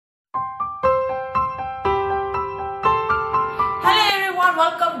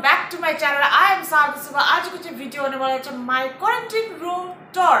my channel. I am Sarthasuga. आजको चाहिँ video हुने वाला चाहिँ my quarantine room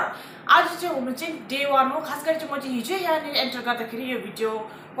tour. आज चाहिँ हुनु चाहिँ day 1 हो. खास गरी चाहिँ म चाहिँ हिजो यहाँ एन्टर गर्दाखेरि यो भिडियो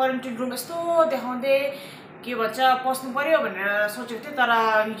quarantine room यस्तो देखाउँदै के भन्छ पस्नु पर्यो भनेर सोचेको थिएँ, तर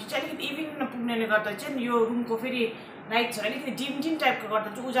हिजो चाहिँ अलिकति इभिनिङ पुग्नेले गर्दा चाहिँ यो रुमको फेरि लाइट्सहरु अलिकति डिम टाइपको गर्दा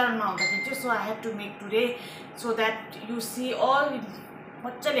चाहिँ उज्यालो नहुँदाखेरि चाहिँ so I have to make today so that you C all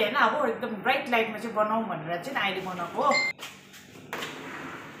मजाले हैन अब एकदम ब्राइट लाइटमा चाहिँ बनाऊ भनेर चाहिँ अहिले बनाएको हो।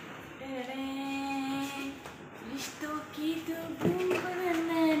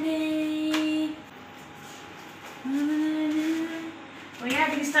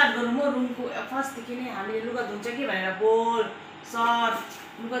 यहाँदेखि स्टार्ट गरौँ हो। रुमको फर्स्टदेखि नै हामीले लुगा धुन्छ कि भनेर बोल सर्फ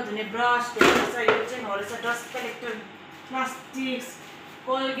लुगा धुने ब्रस यो चाहिँ हो रहेछ डस्ट कलेक्टर प्लास्टिक्स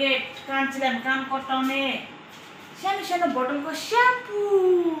कोलगेट कान्छीलाई काम कटाउने सानो सानो बोतलको स्याम्पू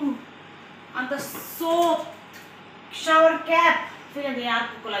अन्त सोप शावर क्याप फेरि यहाँ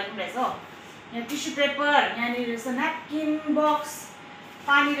अर्कोको लागि पनि रहेछ हो। यहाँ टिस्यु पेपर यहाँनिर रहेछ न्यापकिन बक्स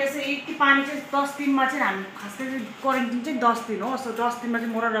पानी रहेछ। यति पानी चाहिँ 10 दिनमा चाहिँ हामी खास गरी क्वारेन्टिन चाहिँ 10 दिन हो। सो 10 दिनमा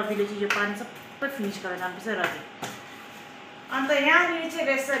चाहिँ म र रविले चाहिँ यो पानी सबै फिनिस गरेर जानुपर्छ रवि। अन्त यहाँनिर चाहिँ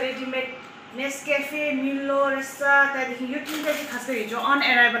रहेछ रेडिमेड नेस्क्याफे मिलो रहेछ। त्यहाँदेखि यो तिनवटा चाहिँ खास गरी हिजो अन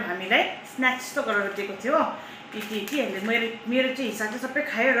एराइभल हामीलाई स्न्याक्स जस्तो गरेर दिएको थियो। यति मेरो चाहिँ हिसाब चाहिँ सबै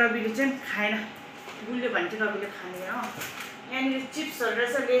खायो, रविले चाहिँ खाएन, गुलियो भने चाहिँ रविले खाने हो। यहाँनिर चिप्सहरू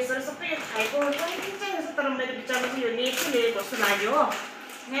रहेछ लेसहरू सबै खाएको चाहिँ रहेछ, तर मेरो विचारमा चाहिँ यो लेस चाहिँ लिएको जस्तो लाग्यो हो।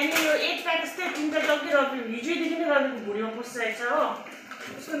 यहाँनिर यो 8 प्याक जस्तै तिनवटा जग्गी रवि हिजोदेखि नै रविको भुँडीमा पसिरहेको छ हो।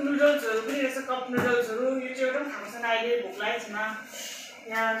 यसको नुडल्सहरू पनि रहेछ, कप नुडल्सहरू यो चाहिँ एउटा पनि खाएको छैन अहिले, भोक लागेको छैन।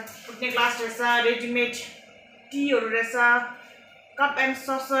 यहाँ फुट्ने ग्लास रहेछ, रेडिमेड टीहरू रहेछ, cup and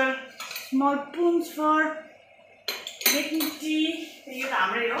ससर small पुन्स for making T यो त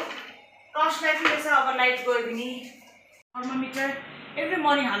हाम्रै हो। टर्च लाइट पनि रहेछ अब लाइट गयो भने। थर्मोमिटर एभ्री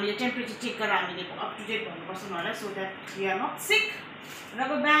मर्निङ हामीले टेम्परेचर चेक गरेर हामीले अप टु डेट भन्नुपर्छ उनीहरूलाई so that we are not sick.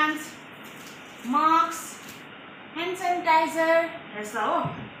 Rubber bands mask hand sanitiser रहेछ हो।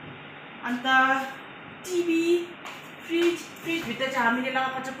 अन्त टिभी फ्रिजभित्र चाहिँ हामीले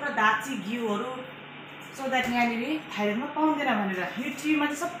लगाएको छ पुरा धाची घिउहरू सो द्याट यहाँनिर थाइल्यान्डमा पाउँदैन भनेर। यो टिभीमा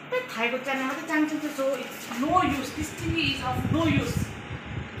चाहिँ सबै थाइको च्यानल मात्रै चाहन्छ so it's no use, this TV is of no use.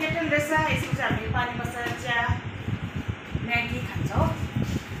 Kettle रहेछ, यसरी चाहिँ हामीले पानी बसाएर चिया म्यागी खान्छ हो।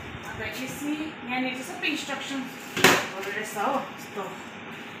 अन्त एसी यहाँनिर चाहिँ सबै इन्स्ट्रक्सन्सहरू रहेछ हो। यस्तो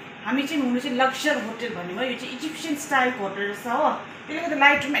हामी चाहिँ हुनु चाहिँ लक्सर होटल भन्ने भयो, यो चाहिँ इजिप्सियन स्टाइलको होटल रहेछ हो। त्यसले गर्दा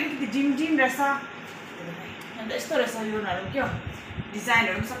लाइट रुम अलिकति डिम रहेछ। अन्त यस्तो रहेछ यो उनीहरू के हो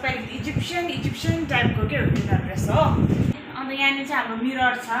डिजाइनहरू सबै अलिकति इजिप्सियन टाइपको के उनीहरू रहेछ हो। अन्त यहाँनिर चाहिँ हाम्रो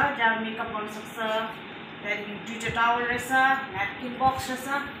मिरर छ जहाँ मेकअप गर्नु सक्छ। त्यहाँदेखि दुईवटा टावल रहेछ, न्यापकिन बक्स रहेछ।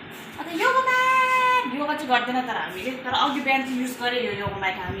 अन्त योगा चाहिँ गर्दैन तर हामीले, तर अघि बिहान चाहिँ युज गरेँ यो योगा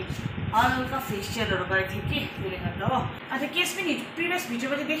म्याट। हामी हल्का फेसियलहरू गरेको थियौँ कि त्यसले गर्दा हो। अन्त केस पनि प्रिभियस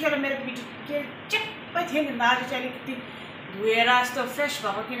भिडियोमा चाहिँ देखेर मेरो भिडियो के चेप्पै थियो नि, आज चाहिँ अलिकति धोएर यस्तो फ्रेस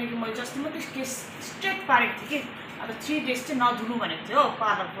भएको, किनकि मैले जस्तो मात्रै केस स्ट्रेट पारेको थिएँ कि। अन्त 3 डेज चाहिँ नधुनु भनेको थियो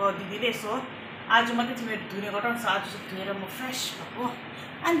पार्लरको दिदीले। यसो आज मात्रै चाहिँ मेरो धुने गराउँछ, आज चाहिँ धुएर म फ्रेस भएको।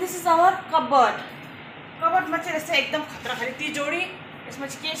 एन्ड दिस इज आवर कबर्डमा चाहिँ रहेछ एकदम खतरा खाली तिजोरी। यसमा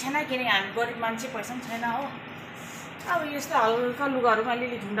चाहिँ केही छैन किनकि हामी गरिब मान्छे, पैसा पनि छैन हो। अब यस्तो हल्का लुगाहरू पनि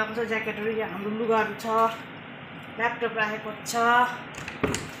अलिअलि झुन्डाएको छ, ज्याकेटहरू यहाँ हाम्रो लुगाहरू छ, ल्यापटप राखेको छ।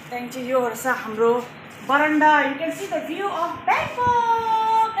 त्यहाँदेखि चाहिँ यो रहेछ हाम्रो बरन्डा, you can see the view of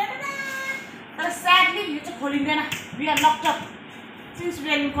Bangkok. तर स्याडली यो चाहिँ खोलिँदैन, we are locked up since we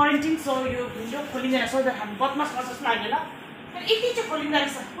are in quarantine. So यो विन्डो खोलिँदैन, सो द्याट हामी बदमास गर्छ जस्तो लाग्यो ल। तर यति चाहिँ खोलिँदो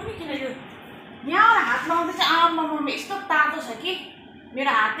रहेछ कुनै, किन यो यहाँबाट हात लगाउँदा चाहिँ आमामा यस्तो तातो छ कि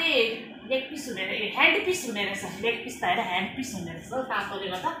मेरो हातै लेग पिस हुने ह्यान्ड पिस हुने रहेछ। लेग पिस त होइन ह्यान्ड पिस हुने रहेछ तातोले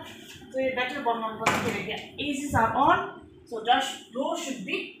गर्दा। सो यो ब्याटर बनाउनु पर्छ किनकि ages are on, so just door should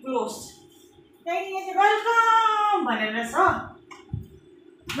be close. त्यहाँदेखि यहाँ चाहिँ वेलकम भनेर रहेछ हो।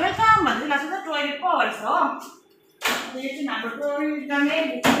 वेलकम भन्दै लाग्छ त टोइलेट पो रहेछ हो। यो चाहिँ हाम्रो टोइलेट एकदमै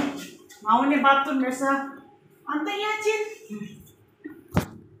नुहाउने बाथरुम रहेछ। अन्त यहाँ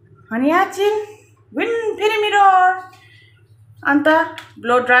चाहिँ फेरि मिरर। अन्त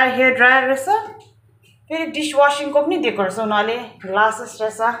ब्लो ड्रायर हेयर ड्रायर रहेछ। फेरि डिसवासिङको पनि दिएको रहेछ उनीहरूले, ग्लासेस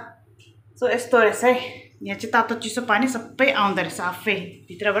रहेछ। सो यस्तो रहेछ है। यहाँ चाहिँ तातो चिसो पानी सबै आउँदो रहेछ आफै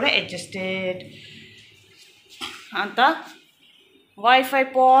भित्रबाट एडजस्टेड। अन्त वाइफाई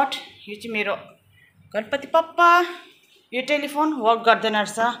पोर्ट, यो चाहिँ मेरो गणपति पप्पा। यो टेलिफोन वर्क गर्दैन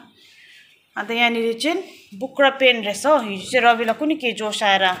रहेछ। अन्त यहाँनिर चाहिँ बुक र पेन रहेछ हो। हिजो चाहिँ रविलाई कुनै के जोस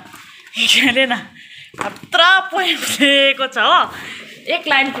आएर हेर्ने न खतरा पोइम दिएको छ हो। 1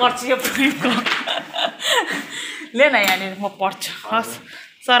 लाइन पढ्छु यो पोइमको ले न यहाँनिर म पढ्छु। हस्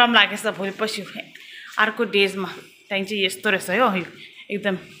सरम लागेछ भोलि पछि अर्को डेजमा त्यहाँदेखि चाहिँ यस्तो रहेछ हो यो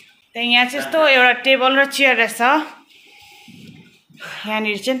एकदम त्यहाँ यहाँ चाहिँ यस्तो एउटा टेबल र चेयर रहेछ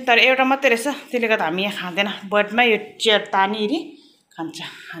यहाँनिर चाहिँ तर एउटा मात्रै रहेछ त्यसले गर्दा हामी यहाँ खाँदैन बेडमा यो चेयर तानिरी खान्छ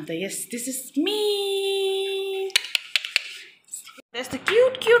अन्त यस दिस इज मी यस्तो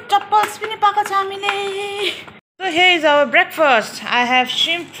क्युट क्युट चप्पल्स पनि पाएको छ हामीले So here is our breakfast. I have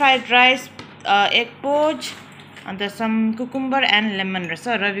shrimp fried rice, egg poach, and there's some cucumber and lemon रहेछ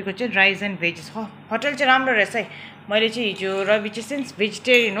रविको चाहिँ राइस एन्ड भेजेस होटल चाहिँ राम्रो रहेछ है मैले चाहिँ हिजो रवि चाहिँ सिन्स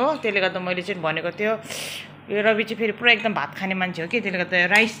भेजिटेरियन हो त्यसले गर्दा मैले चाहिँ भनेको थियो यो रवि चाहिँ फेरि पुरा एकदम भात खाने मान्छे हो कि त्यसले गर्दा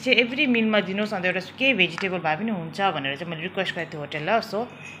राइस चाहिँ एभ्री मिलमा दिनुहोस् अन्त एउटा केही भेजिटेबल भए पनि हुन्छ भनेर चाहिँ मैले रिक्वेस्ट गरेको थिएँ होटललाई so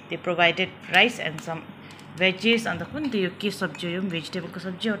they provided rice and some veggies अन्त कुन त्यो के सब्जी हो यो पनि भेजिटेबलको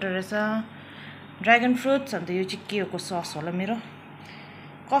सब्जी एउटा रहेछ ड्रागन फ्रुट्स अन्त यो चाहिँ के हो सस होला मेरो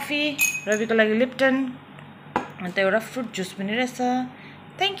कफी रविको लागि लिप्टन अन्त एउटा फ्रुट जुस पनि रहेछ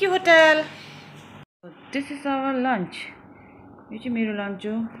thank you hotel this is our lunch यो चाहिँ मेरो लन्च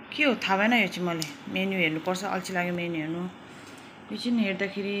हो के हो थाहा भएन यो चाहिँ मैले मेन्यु हेर्नुपर्छ अल्छी लाग्यो मेन्यु हेर्नु यो चाहिँ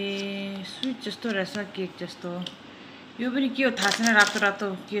हेर्दाखेरि स्विट जस्तो रहेछ केक जस्तो यो पनि के हो थाहा छैन रातो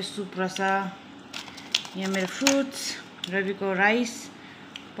रातो के सुप रहेछ यहाँ मेरो फ्रुट्स रविको राइस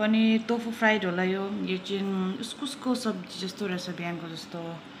पनि टोफु फ्राइड होला यो चाहिँ इस्कुसको सब्जी जस्तो रहेछ बिहानको जस्तो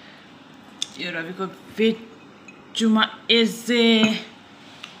यो रविको भेज जुमा एजे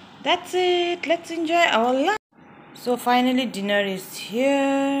that's it let's enjoy our lunch so finally dinner is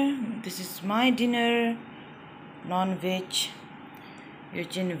here this is my dinner non veg यो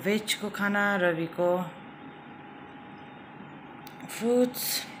चाहिँ भेजको खाना रविको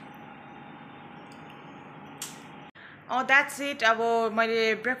फ्रुट्स द्याट्स इट अब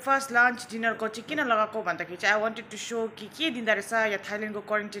मैले ब्रेकफास्ट लन्च डिनरको चाहिँ किन लगाएको भन्दाखेरि चाहिँ आई वान्टेड टु सो कि के दिँदो रहेछ या थाइल्यान्डको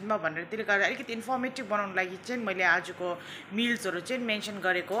क्वारेन्टिनमा भनेर त्यसले गर्दा अलिकति इन्फर्मेटिभ बनाउनु लागि चाहिँ मैले आजको मिल्सहरू चाहिँ मेन्सन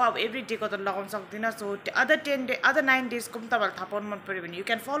गरेको अब एभ्री डेको त लगाउन सक्दिनँ सो अदर 9 डेजको पनि तपाईँलाई थाहा पाउनु मन पऱ्यो भने you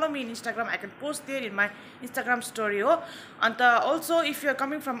can follow me in Instagram I can post there in my Instagram story हो अन्त also if you're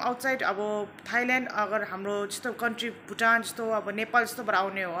coming from outside अब थाइल्यान्ड अगर हाम्रो जस्तो कन्ट्री भुटान जस्तो अब नेपाल जस्तोबाट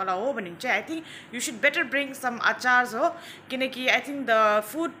आउने होला हो भने चाहिँ I think you should better bring some अचार्स हो किनकि I think the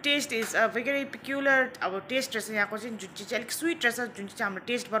food test is a very peculiar अब टेस्ट रहेछ यहाँको चाहिँ जुन चाहिँ अलिक स्विट रहेछ जुन चाहिँ हाम्रो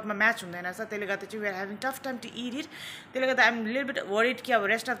टेस्ट बडमा म्याच हुँदैन रहेछ त्यसले गर्दा चाहिँ we are having tough time to it it त्यसले गर्दा आइएम लिटल बिट वरिड कि अब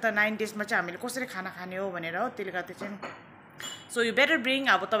रेस्ट अफ द 9 डेजमा चाहिँ हामीले कसरी खाना खाने हो भनेर हो त्यसले गर्दा चाहिँ सो यु बेटर ब्रिङ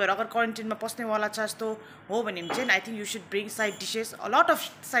अब तपाईँहरू अगर क्वारेन्टिनमा पस्नेवाला छ जस्तो हो भने चाहिँ I think you should bring side dishes a lot of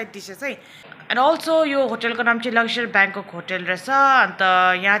side dishes है एन्ड अल्सो यो होटलको नाम चाहिँ लक्सर ब्याङ्कक होटल रहेछ अन्त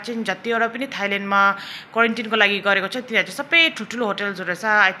यहाँ चाहिँ जतिवटा पनि थाइल्यान्डमा क्वारेन्टिनको लागि गरेको छ तिनीहरू चाहिँ सबै ठुल्ठुलो होटल्सहरू रहेछ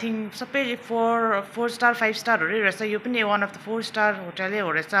आई थिङ्क सबै 4 स्टार 5 स्टारहरू रहेछ यो पनि वान अफ द 4 स्टार होटलै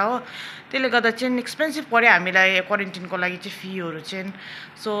हो रहेछ हो त्यसले गर्दा चाहिँ एक्सपेन्सिभ पऱ्यो हामीलाई क्वारेन्टिनको लागि चाहिँ फीहरू चाहिँ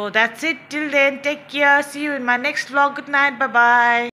so that's it till then take care see you in my next vlog good night by by